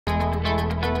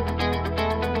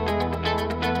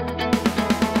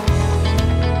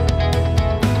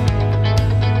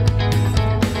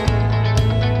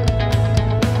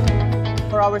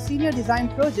our senior design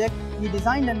project, we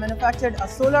designed and manufactured a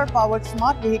solar-powered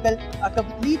smart vehicle, a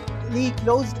completely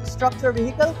closed structure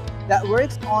vehicle that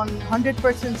works on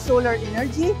 100% solar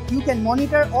energy. You can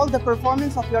monitor all the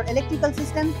performance of your electrical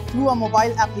system through a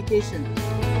mobile application.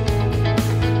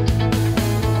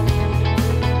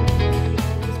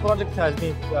 This project has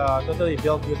been totally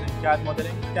built using CAD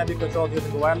modeling. It can be controlled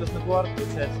using a wireless network,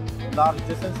 which has large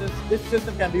distances. This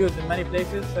system can be used in many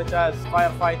places, such as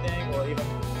firefighting or even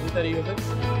military usage.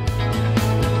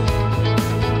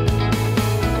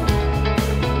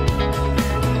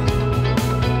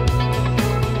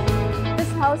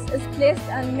 This house is placed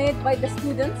and made by the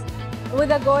students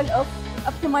with a goal of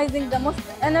optimizing the most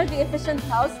energy efficient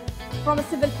house from a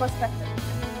civil perspective.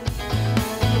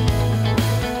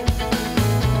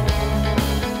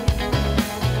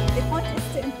 The point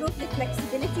is to improve the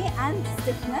flexibility and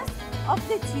stiffness of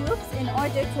the tubes in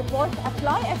order to both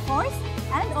apply a force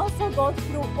and also go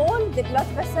through all the blood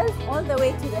vessels all the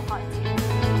way to the heart.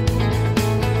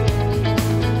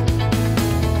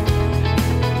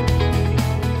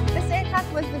 This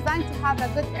aircraft was designed to have a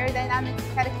good aerodynamic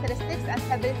characteristics and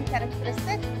stability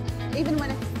characteristics, even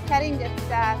when it's carrying its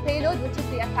payload, which is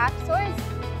the attack source,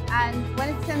 and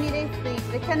when it simulates the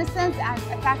reconnaissance and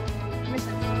attack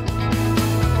missions.